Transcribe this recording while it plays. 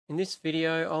In this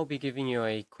video, I'll be giving you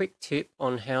a quick tip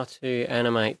on how to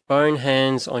animate bone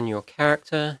hands on your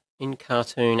character in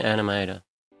Cartoon Animator.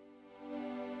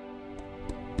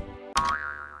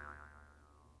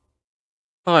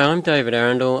 Hi, I'm David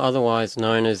Arundel, otherwise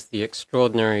known as the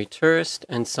Extraordinary Tourist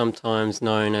and sometimes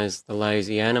known as the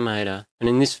Lazy Animator. And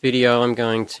in this video, I'm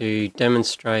going to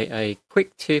demonstrate a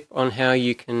quick tip on how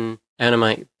you can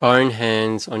animate bone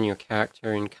hands on your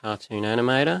character in Cartoon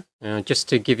Animator. Just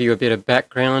to give you a bit of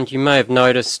background, you may have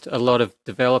noticed a lot of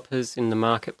developers in the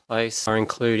marketplace are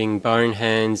including bone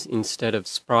hands instead of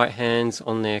sprite hands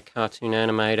on their Cartoon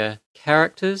Animator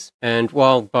characters. And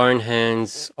while bone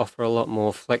hands offer a lot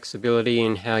more flexibility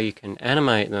in how you can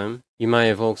animate them, you may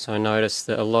have also noticed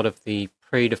that a lot of the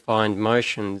predefined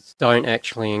motions don't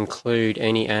actually include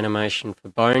any animation for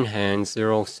bone hands.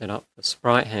 They're all set up for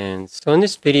sprite hands. So in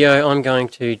this video, I'm going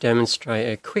to demonstrate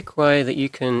a quick way that you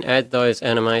can add those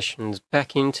animations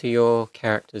back into your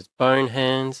character's bone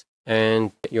hands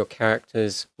and get your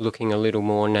characters looking a little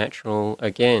more natural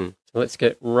again. So let's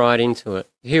get right into it.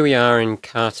 Here we are in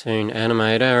Cartoon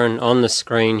Animator, and on the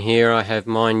screen here I have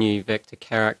my new vector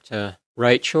character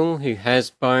Rachel, who has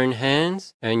bone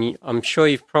hands, and I'm sure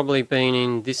you've probably been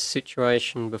in this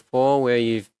situation before where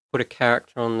you've put a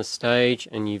character on the stage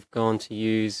and you've gone to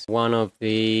use one of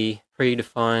the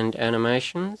predefined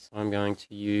animations. I'm going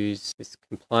to use this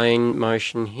complain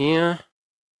motion here.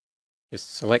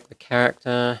 Just select the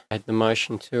character, add the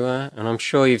motion to her, and I'm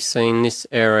sure you've seen this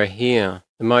error here.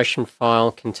 The motion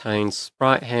file contains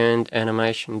sprite hand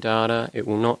animation data. It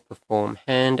will not perform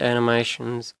hand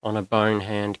animations on a bone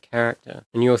hand character.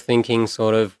 And you're thinking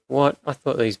sort of, what? I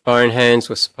thought these bone hands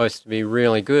were supposed to be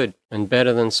really good and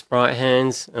better than sprite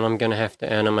hands, and I'm going to have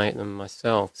to animate them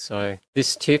myself. So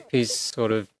this tip is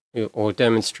sort of, or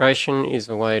demonstration is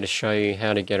a way to show you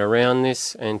how to get around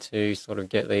this and to sort of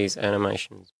get these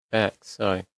animations back.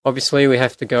 So obviously we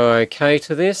have to go OK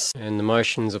to this, and the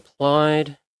motion's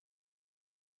applied.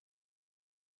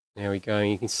 There we go.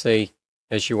 You can see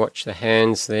as you watch the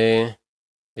hands there,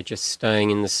 they're just staying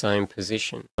in the same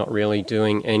position, not really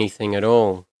doing anything at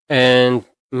all. And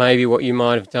maybe what you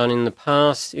might have done in the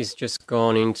past is just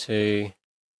gone into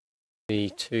the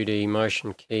 2D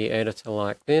motion key editor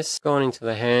like this, gone into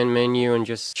the hand menu and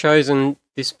just chosen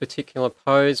this particular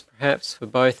pose perhaps for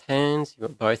both hands. You've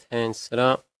got both hands set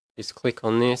up. Just click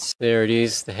on this. There it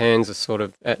is. The hands are sort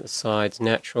of at the sides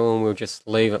natural, and we'll just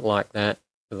leave it like that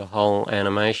for the whole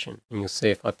animation. And you'll see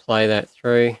if I play that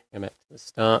through, go back to the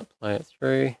start, play it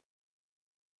through.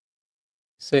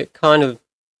 See, it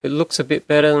looks a bit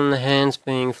better than the hands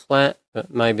being flat,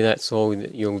 but maybe that's all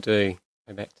that you'll do.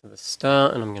 Go back to the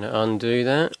start, and I'm going to undo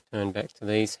that, turn back to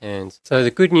these hands. So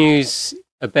the good news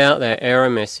about that error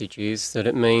message is that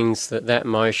it means that that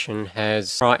motion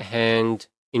has right hand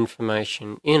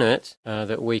information in it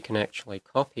that we can actually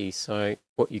copy. So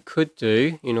what you could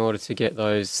do in order to get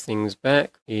those things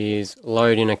back is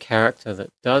load in a character that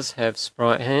does have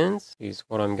sprite hands. Is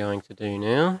what I'm going to do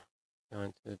now.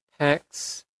 Going to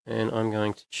packs, and I'm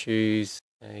going to choose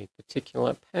a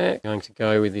particular pack. I'm going to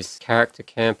go with this character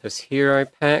campus hero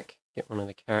pack. Get one of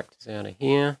the characters out of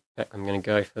here. In fact, I'm going to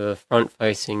go for the front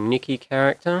facing Nikki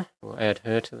character. We'll add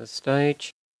her to the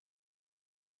stage.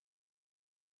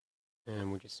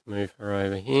 And we'll just move her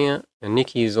over here. And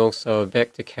Nikki is also a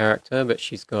vector character, but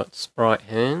she's got sprite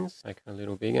hands. Make her a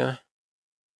little bigger.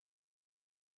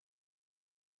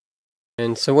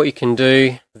 And so what you can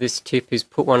do with this tip is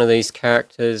put one of these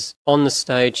characters on the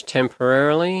stage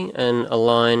temporarily and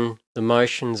align the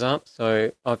motions up.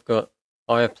 So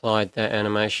I applied that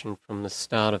animation from the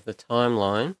start of the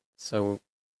timeline. So we'll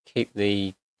keep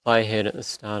the playhead at the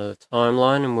start of the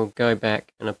timeline, and we'll go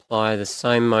back and apply the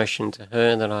same motion to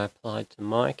her that I applied to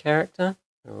my character.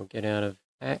 We'll get out of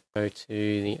pack, go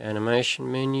to the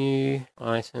animation menu,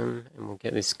 item, and we'll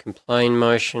get this complain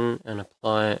motion and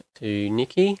apply it to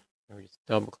Nikki. We'll just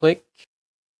double click.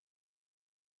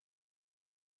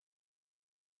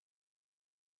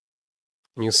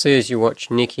 And you'll see as you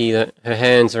watch Nikki that her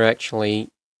hands are actually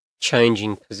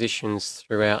changing positions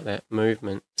throughout that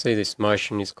movement. See, this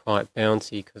motion is quite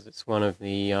bouncy because it's one of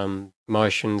the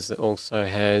motions that also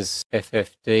has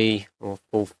FFD, or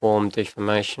full form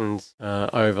deformations,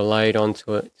 overlaid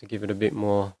onto it to give it a bit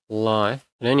more life.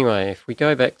 But anyway, if we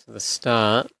go back to the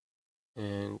start,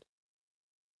 and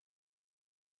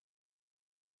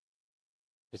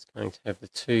just going to have the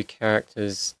two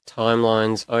characters'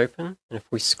 timelines open, and if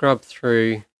we scrub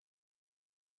through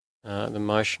the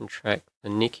motion track for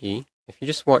Nikki, if you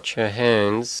just watch her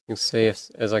hands, you'll see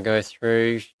as I go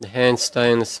through, the hands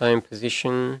stay in the same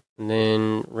position, and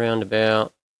then round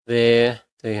about there,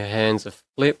 see her hands are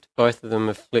flipped. Both of them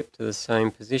are flipped to the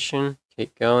same position.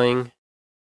 keep going.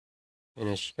 And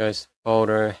as she goes to fold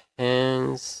her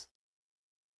hands,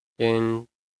 again,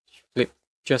 flip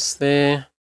just there,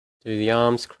 do the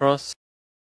arms cross.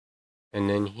 And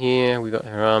then here we've got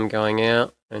her arm going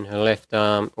out and her left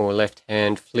arm or left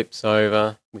hand flips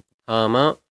over with the palm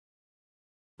up.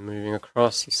 Moving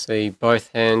across, you see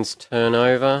both hands turn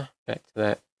over, back to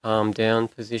that palm down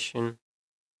position.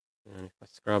 And if I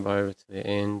scrub over to the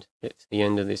end, get to the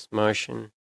end of this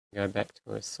motion, go back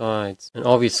to her sides. And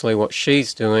obviously what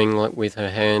she's doing with her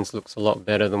hands looks a lot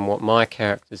better than what my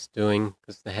character's doing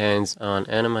because the hands aren't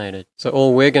animated. So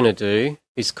all we're going to do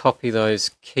is copy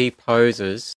those key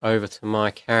poses over to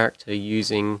my character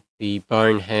using the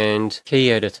bone hand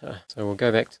key editor. So we'll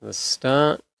go back to the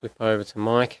start, flip over to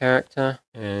my character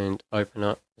and open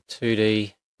up the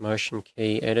 2D motion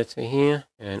key editor here.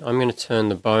 And I'm going to turn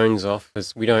the bones off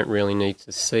because we don't really need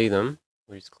to see them.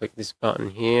 We just click this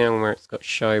button here and where it's got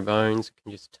show bones, we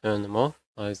can just turn them off,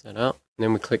 close that up. And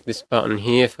then we click this button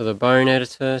here for the bone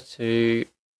editor to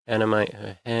animate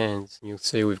her hands. And you'll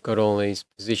see we've got all these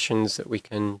positions that we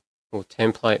can, or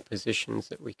template positions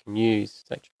that we can use.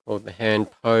 It's actually called the hand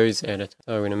pose editor.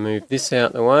 So we're going to move this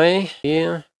out the way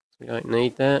here. We don't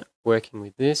need that. Working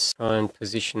with this, try and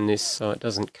position this so it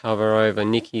doesn't cover over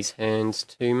Nikki's hands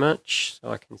too much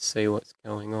so I can see what's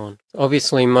going on. So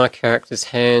obviously my character's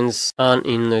hands aren't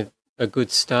in a good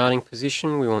starting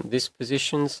position. We want this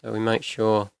position, so we make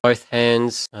sure both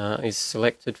hands is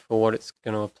selected for what it's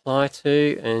going to apply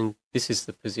to, and this is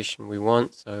the position we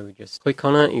want. So we just click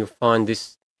on it. You'll find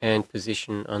this hand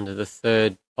position under the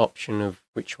third option of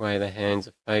which way the hands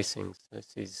are facing. So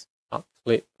this is up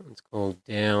flip, one's called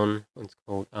down, one's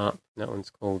called up, and that one's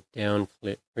called down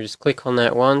flip. We just click on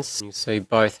that once and you'll see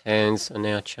both hands are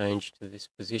now changed to this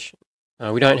position.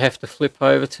 We don't have to flip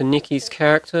over to Nikki's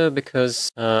character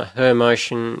because her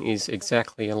motion is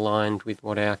exactly aligned with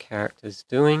what our character's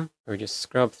doing. We just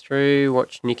scrub through,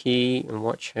 watch Nikki and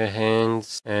watch her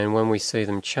hands, and when we see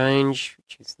them change,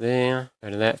 which is there, go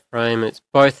to that frame, it's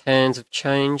both hands have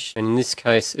changed, and in this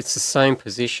case it's the same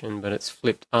position but it's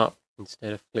flipped up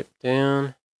instead of flipped down.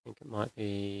 I think it might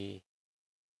be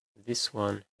this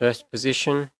one, first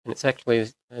position, and it's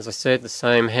actually, as I said, the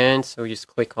same hand, so we just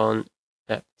click on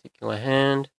that particular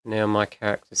hand. Now my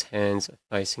character's hands are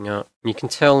facing up. And you can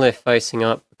tell they're facing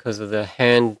up because of the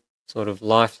hand sort of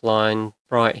lifeline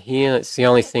right here. It's the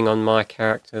only thing on my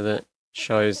character that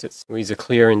shows is a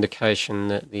clear indication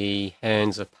that the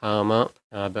hands are palm up.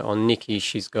 But on Nikki,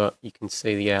 you can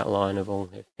see the outline of all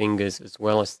her fingers as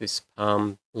well as this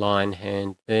palm line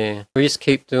hand there. We just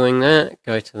keep doing that,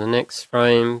 go to the next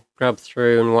frame, scrub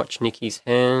through and watch Nikki's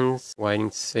hands,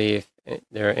 waiting to see if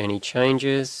there are any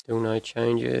changes. Still no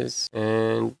changes,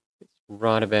 and it's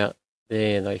right about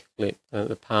there they flip. So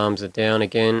the palms are down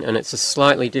again, and it's a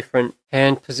slightly different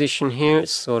hand position here.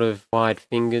 It's sort of wide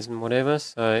fingers and whatever.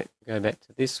 So go back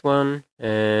to this one,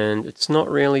 and it's not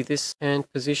really this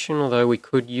hand position, although we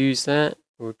could use that.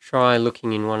 We'll try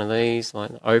looking in one of these,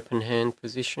 like the open hand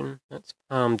position. That's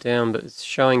palm down, but it's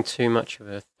showing too much of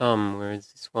her thumb, whereas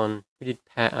this one, we did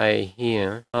pat A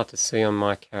here. Hard to see on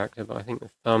my character, but I think the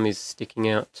thumb is sticking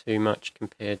out too much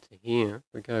compared to here.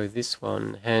 We go with this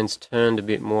one, the hand's turned a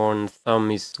bit more and the thumb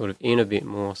is sort of in a bit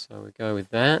more, so we go with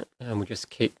that. And we'll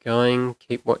just keep going,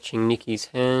 keep watching Nikki's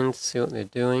hands, see what they're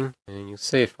doing. And you'll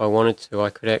see if I wanted to, I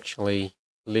could actually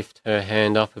lift her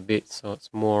hand up a bit so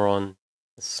it's more on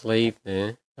the sleeve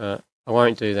there. I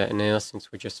won't do that now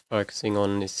since we're just focusing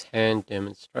on this hand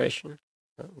demonstration.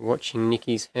 Watching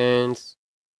Nikki's hands,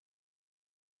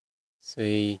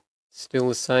 see still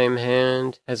the same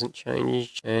hand, hasn't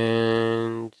changed,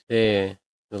 and there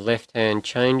the left hand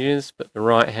changes but the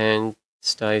right hand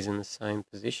stays in the same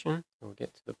position. We'll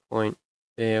get to the point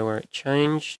there where it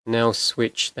changed. Now we'll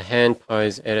switch the hand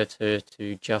pose editor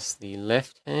to just the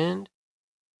left hand.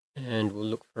 And we'll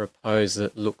look for a pose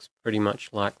that looks pretty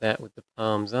much like that with the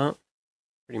palms up.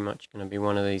 Pretty much going to be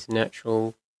one of these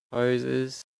natural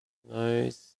poses.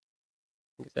 Those.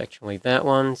 I think it's actually that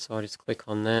one, so I just click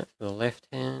on that for the left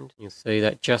hand. You'll see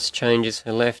that just changes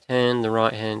her left hand, the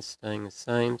right hand's staying the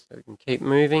same, so we can keep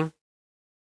moving.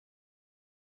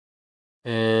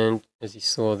 And as you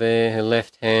saw there, her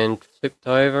left hand flipped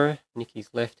over, Nikki's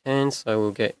left hand, so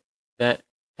we'll get that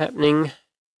happening.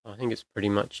 I think it's pretty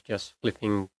much just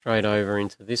flipping straight over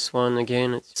into this one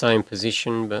again. It's the same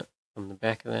position but from the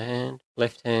back of the hand.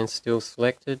 Left hand still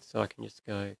selected, so I can just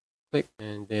go click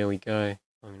and there we go.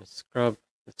 I'm going to scrub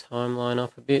the timeline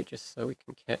up a bit just so we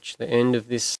can catch the end of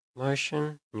this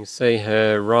motion. And you'll see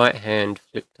her right hand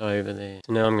flipped over there.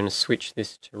 So now I'm going to switch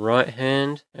this to right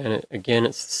hand, and again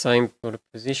it's the same sort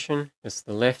of position as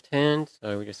the left hand,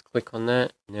 so we just click on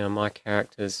that. Now my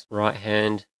character's right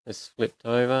hand has flipped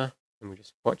over, and we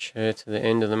just watch her to the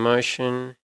end of the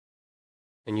motion.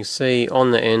 And you'll see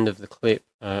on the end of the clip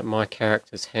my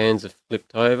character's hands have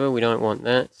flipped over. We don't want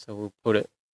that, so we'll put it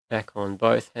back on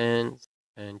both hands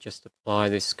and just apply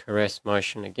this caress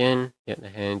motion again, get the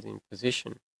hands in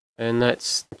position. And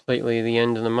that's completely the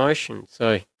end of the motion.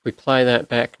 So if we play that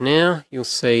back now, you'll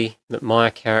see that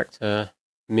my character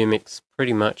mimics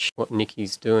pretty much what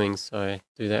Nikki's doing. So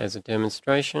do that as a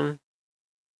demonstration.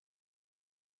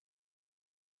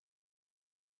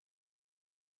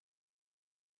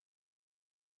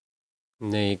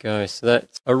 And there you go. So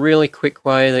that's a really quick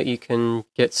way that you can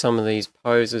get some of these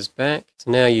poses back.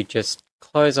 So now you just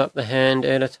close up the hand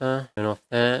editor, turn off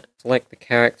that, select the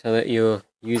character that you're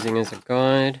using as a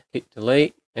guide, hit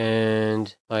delete,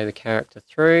 and play the character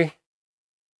through. You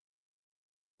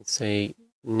can see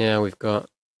now we've got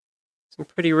some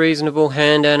pretty reasonable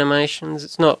hand animations.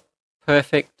 It's not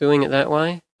perfect doing it that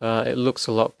way, but it looks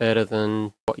a lot better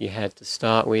than what you had to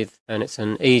start with, and it's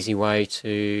an easy way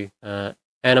to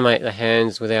animate the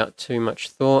hands without too much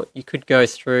thought. You could go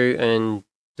through and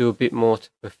do a bit more to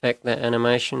perfect that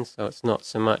animation, so it's not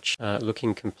so much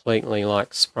looking completely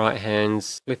like sprite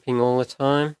hands flipping all the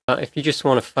time. If you just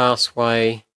want a fast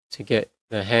way to get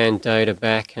the hand data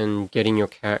back and getting your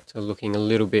character looking a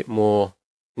little bit more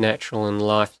natural and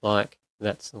lifelike,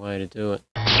 that's the way to do it.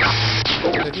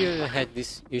 Have you ever had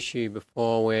this issue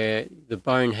before where the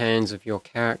bone hands of your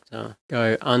character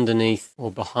go underneath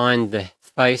or behind the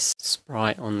face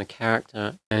sprite on the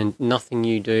character and nothing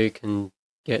you do can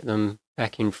get them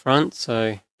back in front?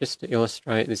 So just to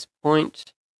illustrate this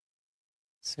point,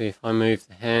 see if I move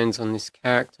the hands on this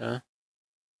character,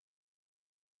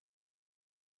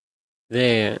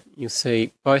 there you'll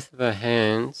see both of her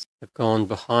hands have gone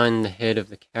behind the head of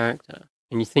the character.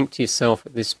 And you think to yourself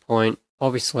at this point,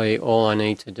 obviously all I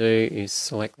need to do is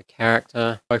select the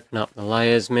character, open up the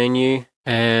layers menu,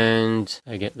 and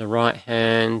I get the right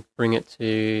hand, bring it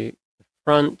to the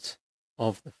front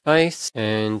of the face,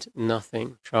 and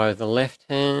nothing. Try the left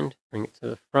hand, bring it to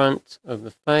the front of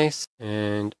the face,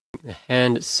 and the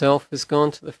hand itself has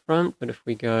gone to the front, but if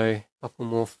we go a couple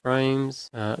more frames,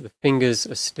 the fingers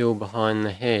are still behind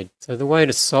the head. So the way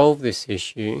to solve this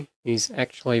issue is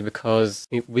actually because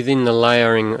within the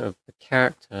layering of the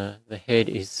character, the head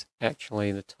is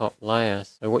actually the top layer.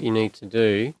 So what you need to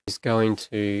do is go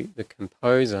into the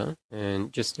composer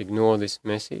and just ignore this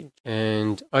message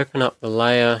and open up the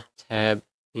layer tab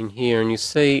in here, and you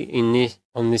see in this,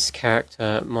 on this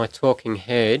character, my talking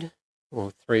head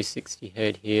or 360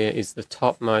 head here is the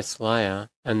topmost layer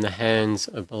and the hands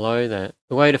are below that.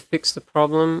 The way to fix the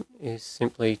problem is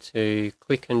simply to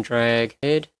click and drag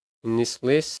head in this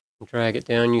list and drag it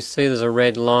down. You see there's a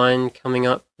red line coming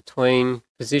up between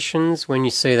positions. When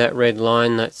you see that red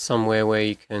line, that's somewhere where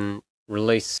you can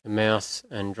release the mouse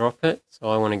and drop it. So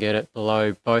I want to get it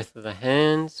below both of the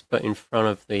hands but in front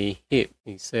of the hip.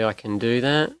 You see I can do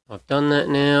that. I've done that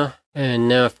now. And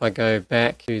now if I go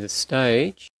back to the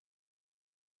stage,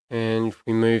 and if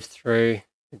we move through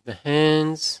with the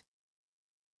hands,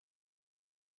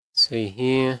 see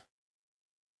here,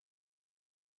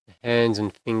 the hands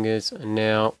and fingers are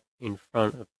now in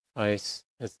front of the face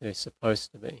as they're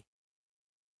supposed to be.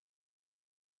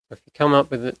 So if you come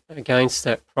up with it against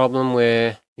that problem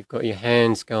where you've got your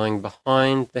hands going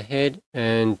behind the head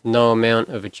and no amount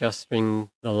of adjusting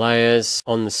the layers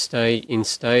on the stage in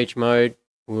stage mode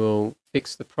will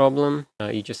fix the problem.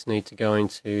 You just need to go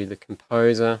into the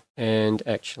composer and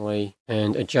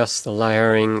adjust the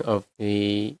layering of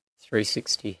the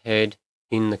 360 head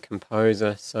in the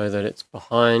composer so that it's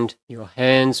behind your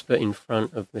hands but in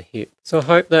front of the hip. So I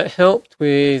hope that helped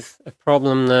with a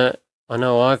problem that I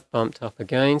know I've bumped up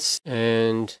against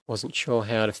and wasn't sure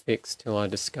how to fix till I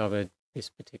discovered this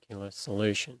particular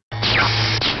solution. So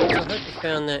I hope you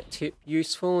found that tip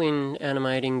useful in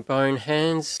animating bone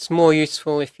hands. It's more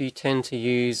useful if you tend to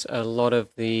use a lot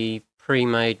of the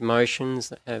pre-made motions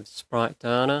that have sprite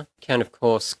data. You can of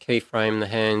course keyframe the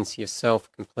hands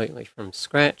yourself completely from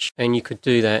scratch, and you could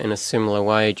do that in a similar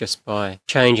way just by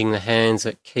changing the hands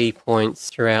at key points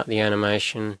throughout the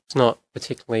animation. It's not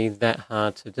particularly that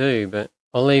hard to do, but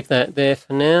I'll leave that there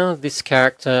for now. This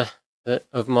character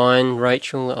of mine,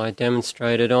 Rachel, that I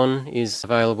demonstrated on, is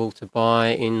available to buy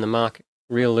in the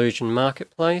Reallusion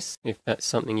marketplace if that's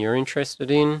something you're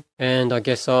interested in. And I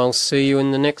guess I'll see you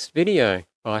in the next video.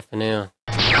 Bye for now.